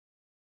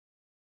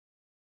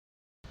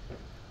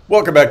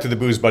Welcome back to the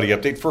Booze Buddy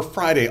Update for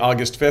Friday,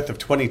 August 5th of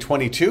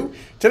 2022.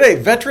 Today,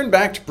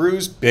 veteran-backed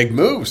Brews big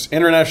moves,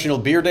 International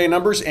Beer Day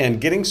numbers,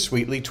 and getting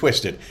sweetly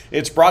twisted.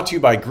 It's brought to you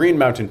by Green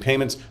Mountain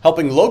Payments,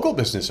 helping local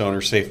business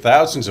owners save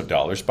thousands of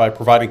dollars by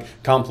providing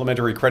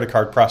complimentary credit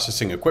card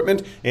processing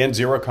equipment and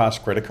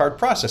zero-cost credit card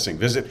processing.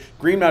 Visit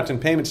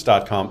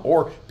greenmountainpayments.com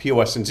or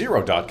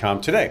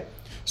posnzero.com today.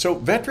 So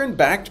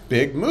veteran-backed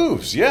big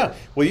moves. Yeah,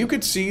 well, you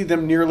could see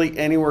them nearly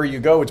anywhere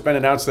you go. It's been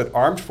announced that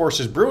Armed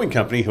Forces Brewing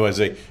Company, who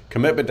has a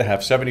commitment to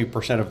have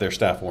 70% of their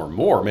staff or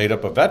more made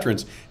up of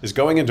veterans, is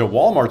going into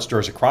Walmart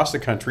stores across the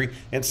country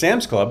and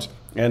Sam's Clubs.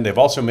 And they've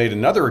also made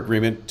another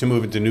agreement to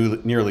move into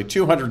nearly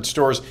 200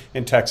 stores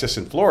in Texas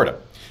and Florida.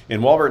 In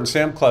Walmart and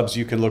Sam's Clubs,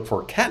 you can look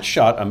for Cat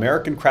Shot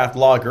American Craft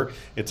Lager.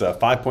 It's a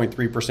 5.3%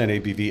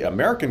 ABV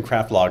American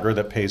craft lager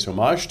that pays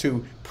homage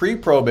to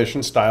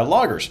pre-Prohibition style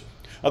lagers.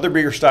 Other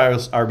beer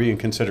styles are being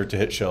considered to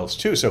hit shelves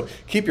too, so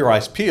keep your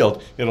eyes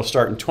peeled. It'll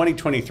start in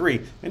 2023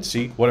 and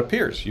see what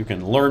appears. You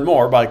can learn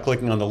more by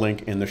clicking on the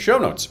link in the show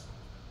notes.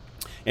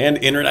 And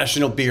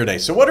International Beer Day.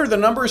 So what are the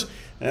numbers?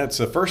 It's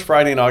the first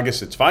Friday in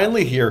August. It's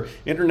finally here.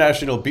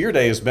 International Beer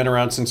Day has been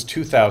around since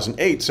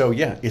 2008, so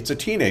yeah, it's a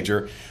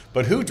teenager.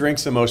 But who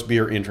drinks the most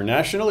beer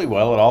internationally?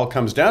 Well, it all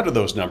comes down to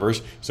those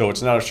numbers, so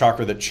it's not a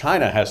shocker that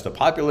China has the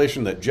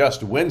population that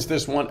just wins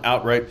this one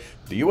outright.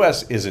 The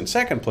U.S. is in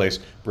second place.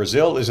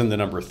 Brazil is in the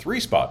number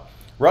 3 spot.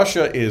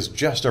 Russia is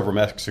just over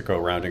Mexico,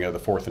 rounding out the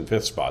 4th and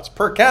 5th spots.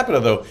 Per capita,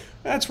 though,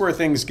 that's where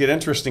things get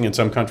interesting and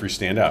some countries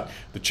stand out.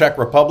 The Czech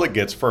Republic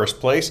gets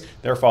first place.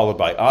 They're followed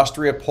by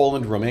Austria,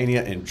 Poland,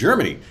 Romania, and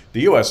Germany.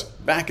 The U.S.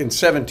 back in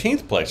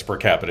 17th place per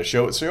capita.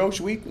 So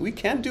we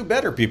can do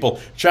better,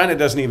 people. China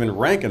doesn't even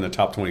rank in the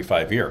top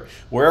 25 here.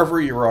 Wherever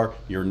you are,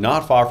 you're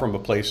not far from a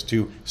place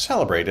to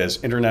celebrate,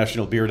 as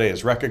International Beer Day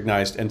is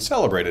recognized and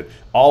celebrated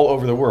all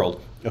over the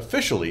world,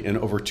 officially in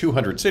over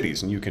 200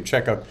 cities, and you can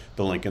check out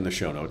the link in the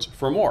show notes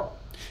for more.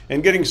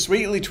 And getting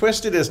sweetly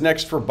twisted is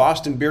next for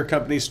Boston Beer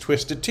Company's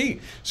Twisted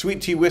Tea.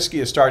 Sweet tea whiskey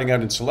is starting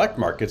out in select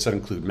markets that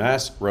include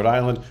Mass, Rhode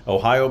Island,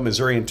 Ohio,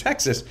 Missouri, and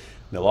Texas.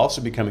 They'll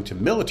also be coming to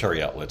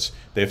military outlets.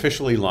 They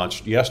officially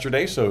launched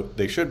yesterday, so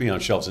they should be on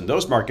shelves in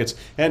those markets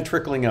and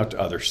trickling out to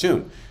others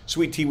soon.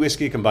 Sweet tea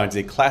whiskey combines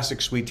a classic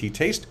sweet tea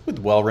taste with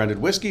well-rounded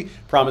whiskey,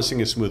 promising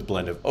a smooth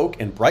blend of oak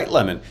and bright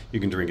lemon. You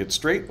can drink it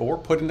straight or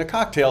put in a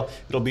cocktail.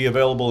 It'll be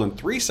available in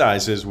 3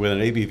 sizes with an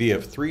ABV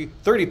of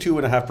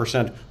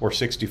 32.5% or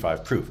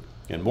 65 proof.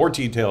 And more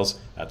details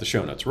at the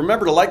show notes.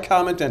 Remember to like,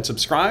 comment, and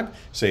subscribe.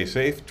 Stay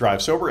safe,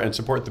 drive sober, and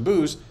support the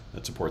booze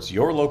that supports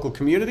your local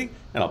community.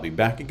 And I'll be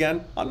back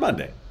again on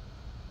Monday.